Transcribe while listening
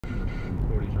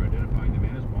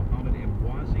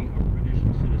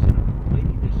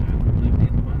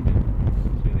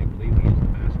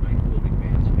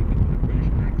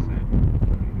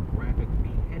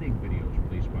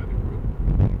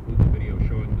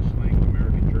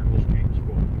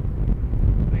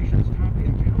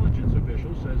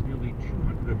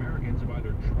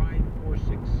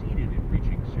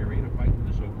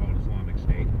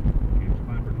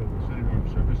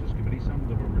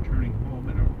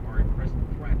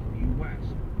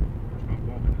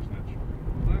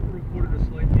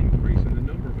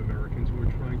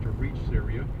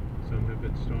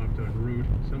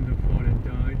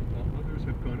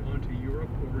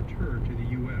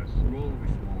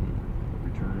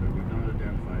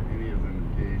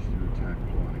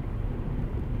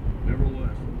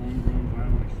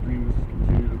Extremists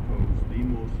continue to pose the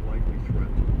most likely threat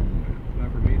to the homeland.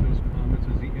 Clapper made those comments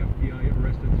as the FBI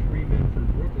arrested 3 men from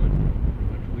Brooklyn,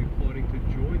 allegedly plotting to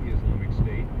join the Islamic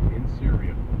State in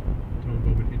Syria. Tone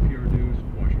Bowman, NPR News,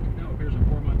 Washington. Now appears a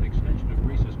 4-month extension of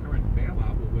Greece's current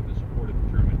bailout will win the support of the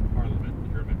German parliament.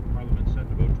 The German parliament set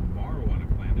to vote tomorrow on a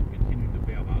plan to continue the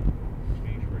bailout in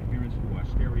exchange for adherence to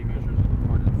austerity measures on the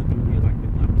part of the newly elected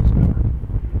leftist government.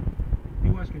 The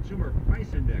U.S. Consumer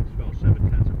Price Index fell 0.7%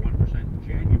 in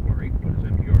January, but as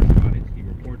NPR's Scott Inskeep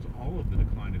reports, all of the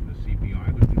decline in the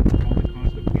CPI was due to the falling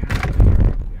cost of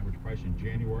gasoline. The average price in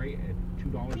January at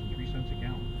 $2.03 a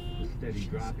gallon. The steady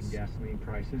drop in gasoline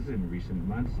prices in recent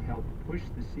months helped push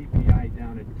the CPI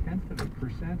down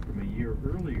 0.1% from a year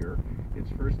earlier, its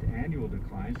first annual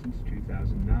decline since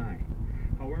 2009.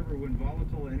 However, when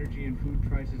volatile energy and food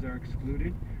prices are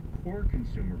excluded, core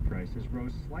consumer prices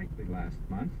rose slightly last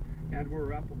month and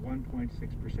were up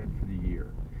 1.6% for the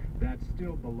year. That's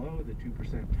still below the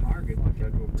 2% target the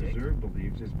Federal Reserve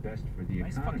believes is best for the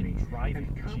economy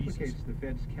and complicates the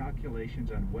Fed's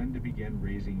calculations on when to begin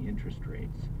raising interest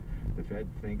rates. The Fed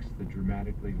thinks the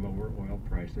dramatically lower oil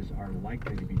prices are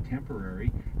likely to be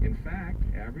temporary. In fact,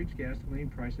 average gasoline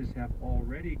prices have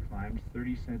already climbed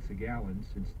 30 cents a gallon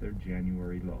since their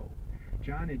January low.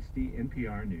 John Itzty,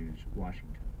 NPR News,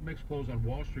 Washington. Mixed close on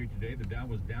Wall Street today. The Dow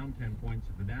was down 10 points,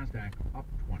 the NASDAQ up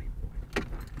 20 points.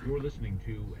 You're listening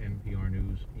to NPR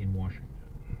News in Washington.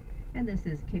 And this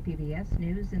is KPBS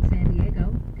News in San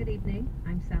Diego. Good evening.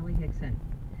 I'm Sally Hickson.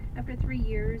 After 3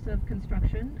 years of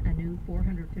construction, a new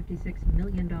 $456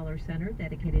 million center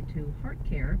dedicated to heart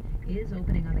care is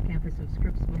opening on the campus of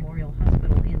Scripps Memorial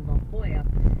Hospital in La Jolla.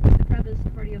 The Travis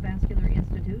Cardiovascular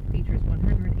Institute features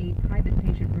 108 private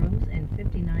patient rooms and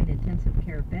 59 intensive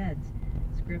care beds.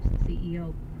 Scripps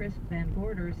CEO Chris Van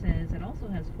Gorder says it also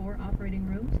has 4 operating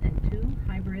rooms and 2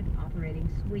 hybrid operating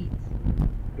suites.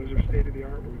 Those are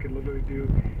state-of-the-art where we can literally do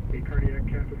a cardiac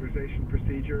catheterization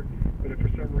procedure, but if for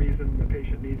some reason the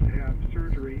patient needs to have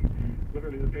surgery,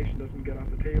 literally the patient doesn't get off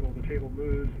the table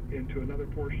moves into another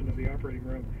portion of the operating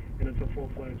room, and it's a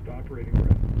full-fledged operating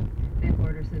room. Van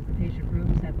Gorder says the patient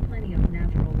rooms have plenty of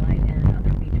natural light and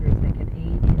other features that can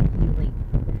aid in healing.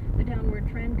 The downward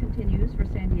trend continues for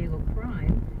San Diego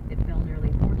crime. It fell nearly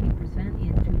 14%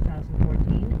 in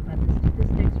 2014, but the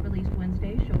statistics released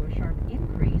Wednesday show a sharp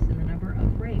increase in the number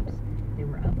of rapes. They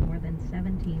were up more than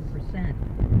 17%.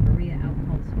 Maria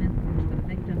Alcott-Smith works for the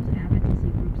Victims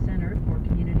Advocacy Group Center for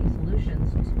Community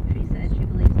Solutions. She said she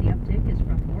believes the uptick is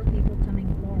from more people coming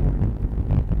forward.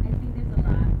 I think there's a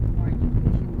lot more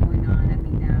education going on. I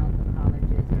mean, now the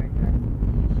colleges are addressing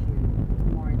the issue,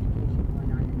 more education going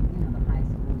on in, the high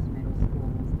schools, middle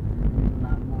schools. There's a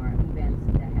lot more events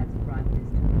that has brought this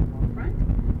to the forefront.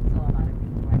 So a lot of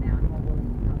people are now more willing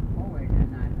to come forward.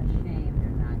 They're not ashamed.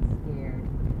 They're not scared.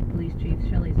 Police Chief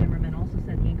Shelley Zimmerman also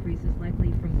said the increase is likely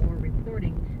from more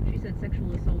reporting. She said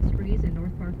sexual assault sprees in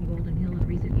North Park and Golden Hill in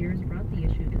recent years brought the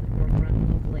issue to the forefront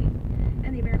locally.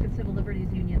 And the American Civil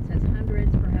Liberties Union says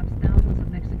hundreds, perhaps thousands of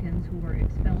Mexicans who were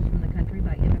expelled from the country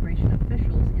by immigration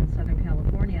officials in Southern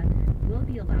California will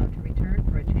be allowed to return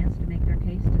for a chance to make their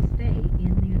case to stay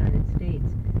in the United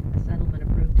States. A settlement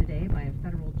approved today by a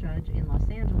federal judge in Los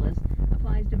Angeles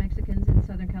applies to Mexicans in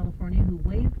Southern California who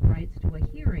waived rights to a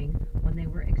hearing when they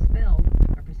were expelled,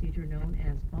 a procedure known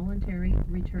as voluntary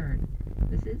return.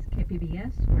 This is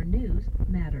KPBS, where news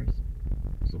matters.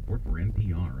 Support for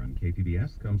NPR on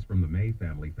KPBS comes from the May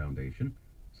Family Foundation,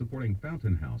 supporting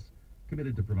Fountain House,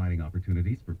 committed to providing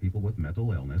opportunities for people with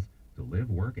mental illness to live,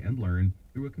 work, and learn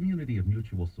through a community of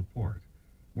mutual support.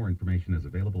 More information is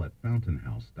available at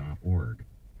fountainhouse.org.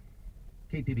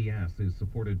 KPBS is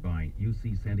supported by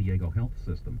UC San Diego Health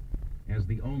System. As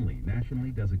the only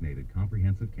nationally designated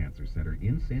comprehensive cancer center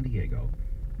in San Diego,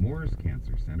 Moore's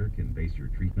Cancer Center can base your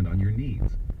treatment on your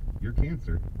needs, your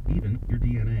cancer, even your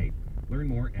DNA. Learn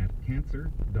more at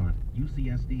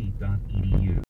cancer.ucsd.edu.